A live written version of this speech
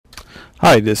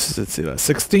Hi, this is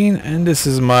Etzila16 and this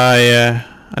is my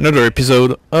another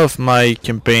episode of my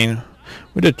campaign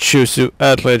with the Choshu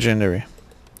at Legendary.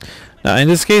 Now in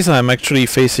this case I'm actually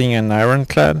facing an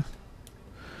ironclad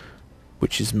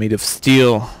which is made of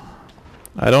steel.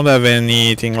 I don't have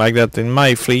anything like that in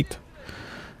my fleet,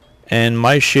 and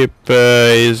my ship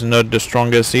is not the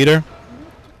strongest either,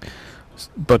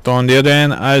 but on the other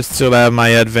hand I still have my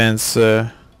advanced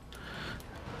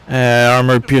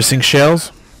armor piercing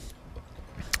shells.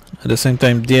 At the same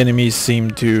time, the enemies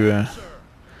seem to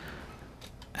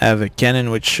have a cannon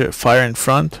which fire in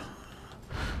front.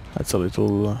 That's a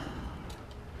little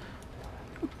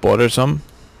bothersome.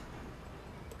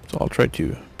 So I'll try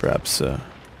to perhaps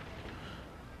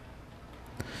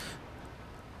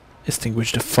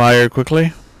extinguish the fire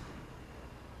quickly.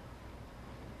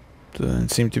 Doesn't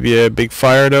seem to be a big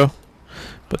fire though,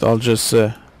 but I'll just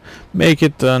make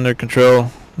it under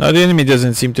control. Now the enemy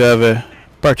doesn't seem to have a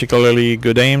particularly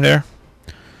good aim there,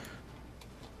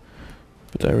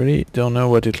 but I really don't know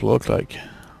what it looked like.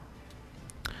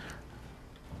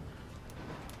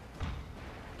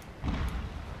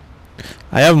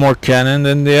 I have more cannon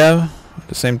than they have. At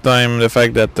the same time, the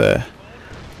fact that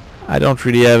I don't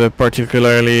really have a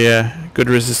particularly good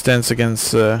resistance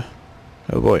against oh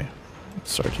boy,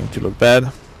 it's starting to look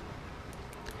bad.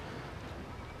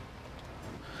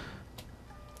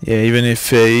 Yeah, even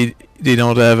if they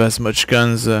don't have as much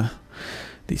guns,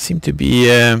 they seem to be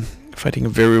fighting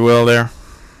very well there.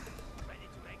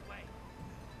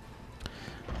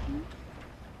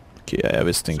 Okay, I have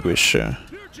extinguished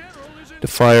the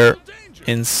fire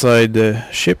inside the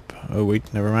ship. Oh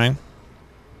wait, never mind.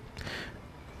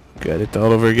 Got it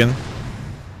all over again.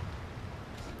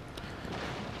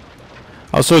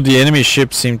 Also, the enemy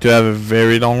ships seem to have a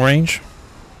very long range.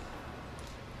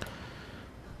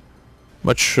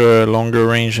 Much longer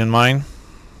range than mine.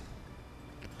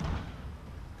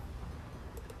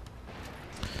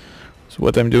 So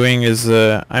what I'm doing is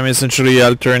I'm essentially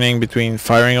alternating between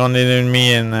firing on the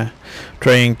enemy and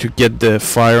trying to get the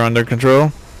fire under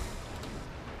control.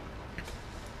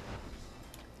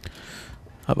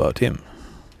 How about him?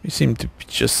 He seemed to be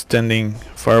just standing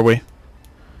far away.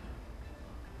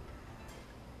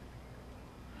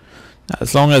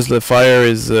 As long as the fire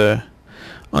is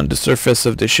on the surface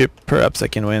of the ship, perhaps I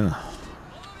can win.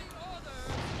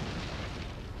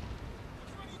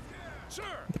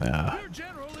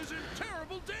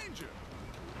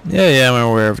 Yeah, I'm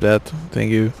aware of that.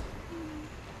 Thank you.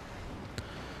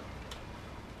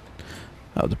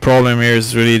 Now the problem here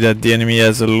is really that the enemy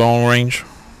has a long range,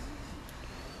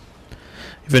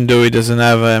 even though he doesn't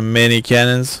have many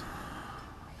cannons.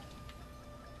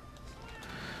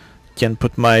 Can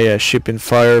put my ship in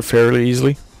fire fairly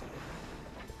easily.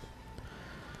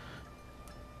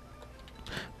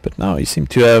 But now he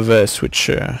seemed to have switched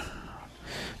to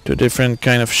a different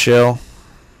kind of shell.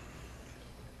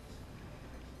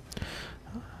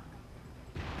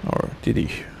 Or did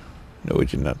he? No, he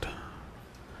did not.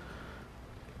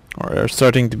 Or there's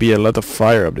starting to be a lot of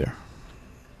fire up there.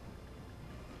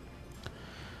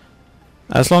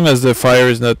 As long as the fire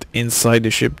is not inside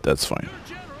the ship, that's fine.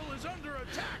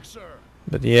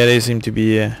 But yeah, they seem to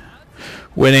be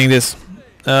winning this.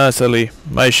 Sadly,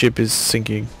 my ship is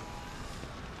sinking.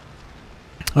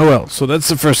 Oh well, so that's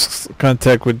the first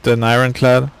contact with an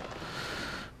ironclad,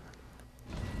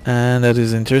 and that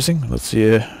is interesting. Let's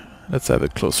see. Let's have a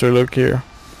closer look here.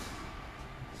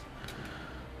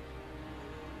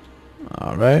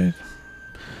 All right.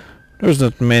 There's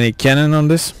not many cannon on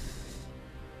this.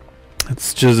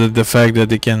 It's just the fact that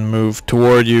they can move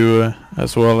toward you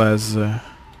as well as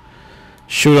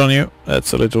shoot on you.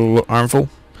 That's a little harmful.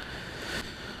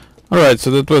 All right,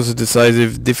 so that was a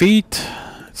decisive defeat.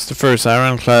 It's the first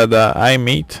ironclad I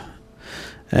meet,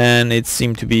 and it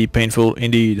seemed to be painful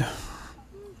indeed.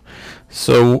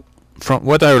 So, from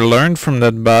what I learned from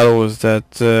that battle was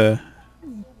that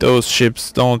those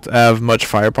ships don't have much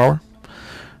firepower.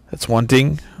 That's one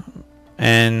thing,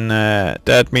 and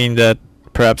that means that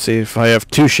perhaps if I have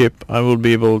two ships, I will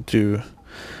be able to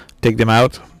take them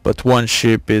out. But one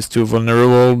ship is too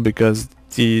vulnerable because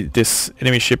this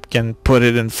enemy ship can put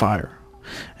it in fire,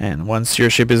 and once your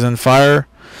ship is on fire,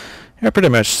 you're pretty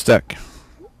much stuck.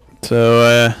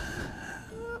 So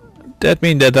that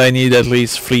means that I need at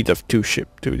least fleet of 2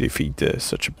 ships to defeat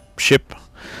such a ship.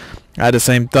 At the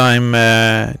same time,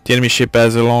 the enemy ship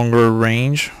has a longer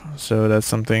range, so that's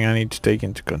something I need to take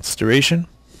into consideration.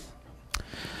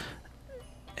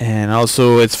 And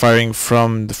also it's firing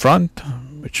from the front,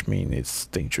 which means it's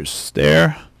dangerous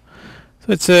there.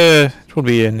 So it will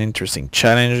be an interesting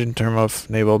challenge in terms of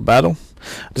naval battle.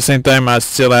 At the same time, I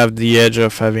still have the edge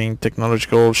of having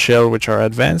technological shell which are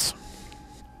advanced.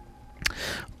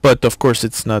 But of course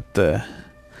it's not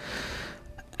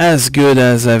as good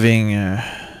as having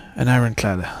an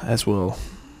ironclad as well,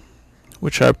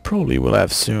 which I probably will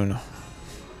have soon,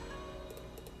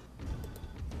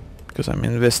 because I'm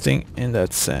investing in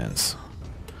that sense.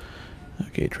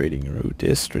 Okay, trading route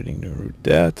this, trading route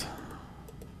that.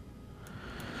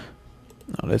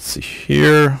 Now let's see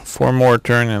here, 4 more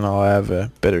turn and I'll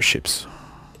have better ships.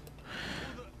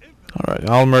 Alright,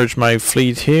 I'll merge my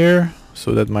fleet here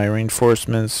so that my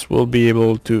reinforcements will be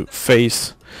able to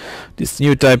face this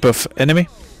new type of enemy.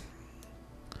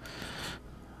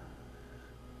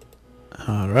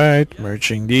 Alright,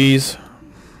 merging these.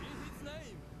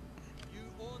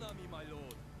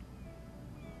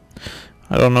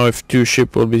 I don't know if 2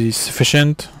 ships will be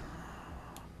sufficient,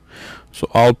 so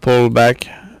I'll pull back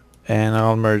and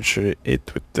I'll merge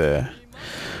it with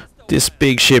this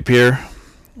big ship here,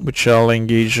 which I'll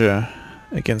engage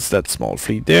against that small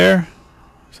fleet there.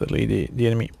 Suddenly the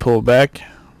enemy pull back.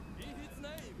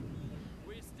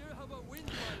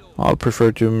 I'll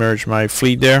prefer to merge my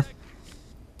fleet there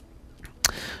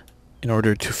in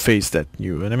order to face that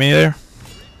new enemy there.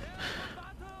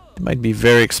 It might be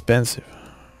very expensive.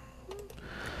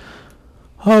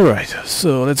 Alright,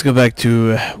 so let's go back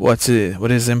to what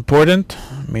is important,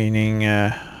 meaning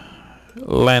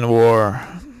land war.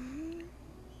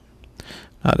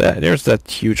 Now there's that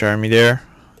huge army there.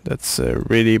 That's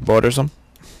really bothersome.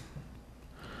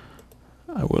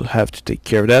 I will have to take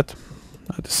care of that.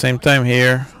 At the same time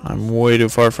here, I'm way too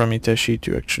far from Itachi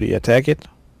to actually attack it.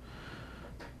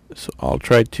 So I'll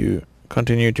try to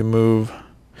continue to move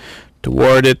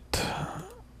toward it.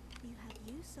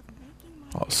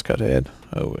 I'll scout ahead.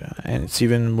 Oh, and it's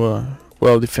even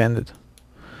well defended.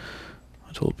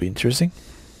 That will be interesting.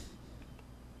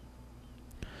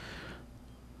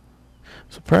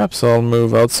 So perhaps I'll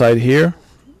move outside here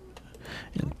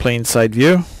in plain sight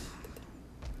view.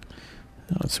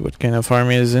 Let's see what kind of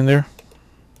army is in there.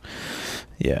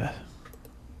 Yeah,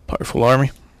 powerful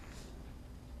army.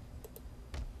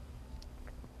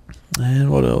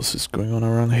 And what else is going on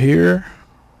around here?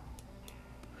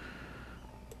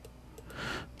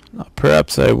 Now,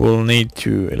 perhaps I will need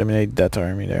to eliminate that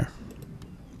army there.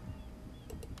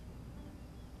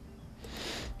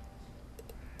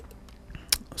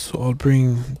 So I'll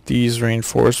bring these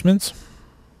reinforcements.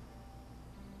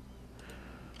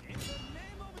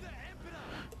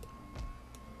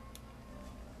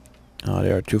 Oh,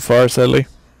 they are too far, sadly.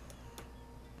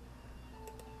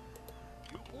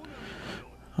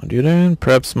 On the other hand,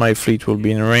 perhaps my fleet will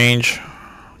be in range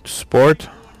to support.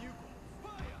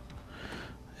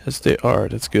 Yes, they are.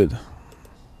 That's good.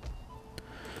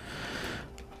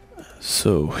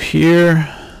 So here,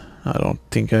 I don't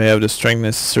think I have the strength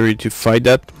necessary to fight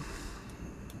that.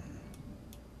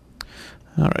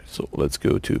 Alright, so let's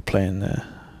go to plan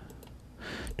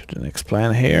to the next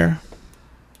plan here.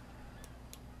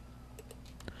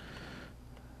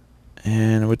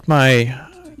 And with my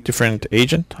different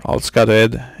agent, I'll scout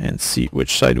ahead and see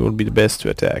which side will be the best to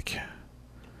attack.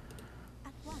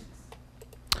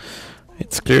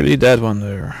 It's clearly that one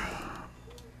there.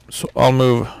 So I'll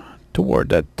move toward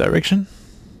that direction.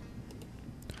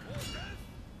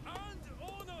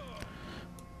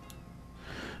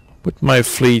 With my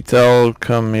fleet, I'll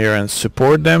come here and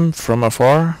support them from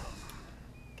afar.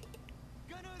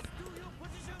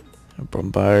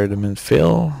 Bombard them and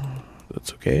fill.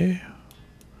 That's okay.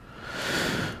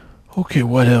 Okay,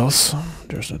 what else?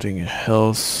 There's nothing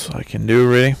else I can do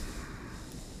really.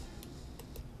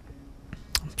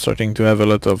 I'm starting to have a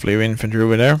lot of light infantry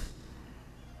over there.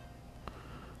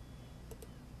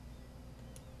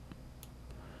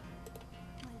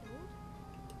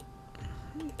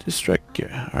 Distract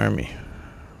your army.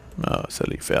 Oh,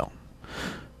 sadly fell.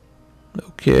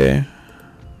 Okay.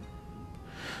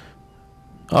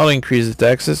 I'll increase the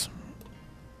taxes.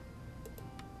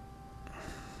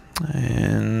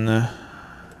 And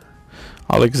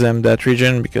I'll exempt that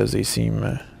region because they seem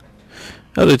a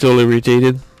little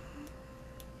irritated.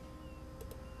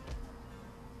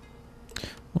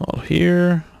 Well,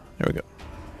 here, there we go.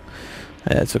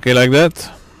 That's okay like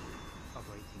that.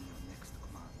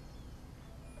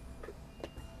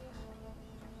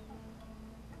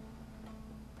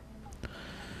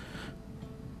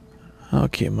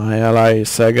 Okay, my ally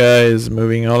Saga is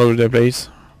moving all over the place.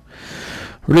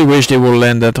 Really wish they will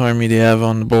land that army they have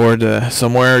on board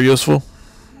somewhere useful.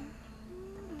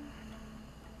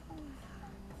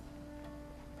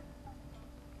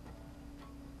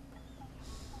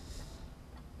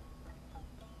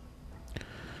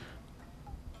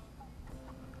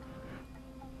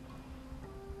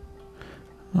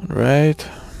 Alright.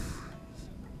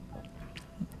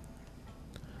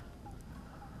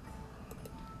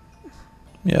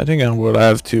 Yeah, I think I will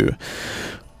have to,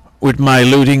 with my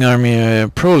looting army, I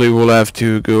probably will have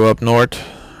to go up north.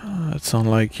 That sounds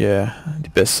like the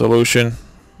best solution.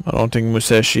 I don't think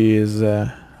Musashi is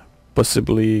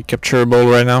possibly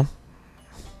capturable right now.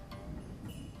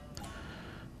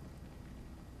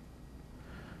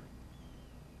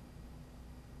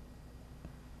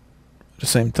 At the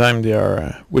same time, they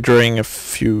are withdrawing a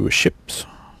few ships.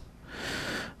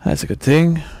 That's a good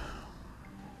thing.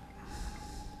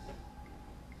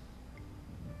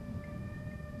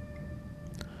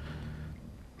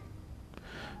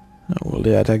 Will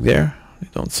they attack there? They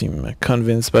don't seem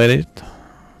convinced by it.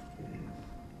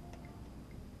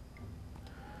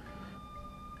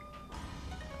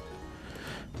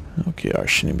 Okay, our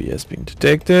shinobi has been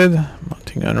detected.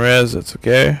 Mounting on res, that's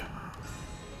okay.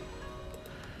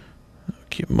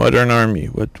 Okay, modern army,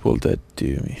 what will that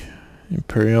do me?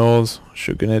 Imperials,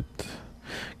 Shogunate,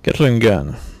 Gatling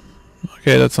gun.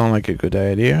 Okay, that sounds like a good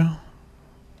idea.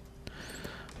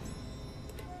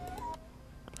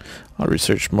 I'll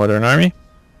research modern army.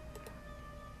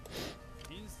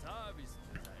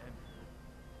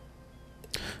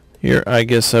 Here I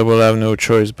guess I will have no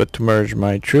choice but to merge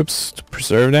my troops to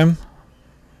preserve them.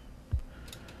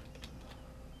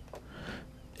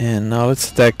 And now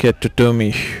let's attack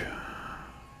Totomi.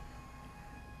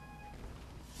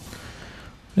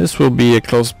 This will be a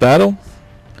close battle,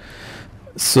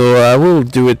 so I will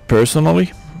do it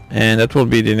personally, and that will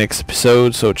be the next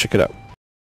episode, so check it out.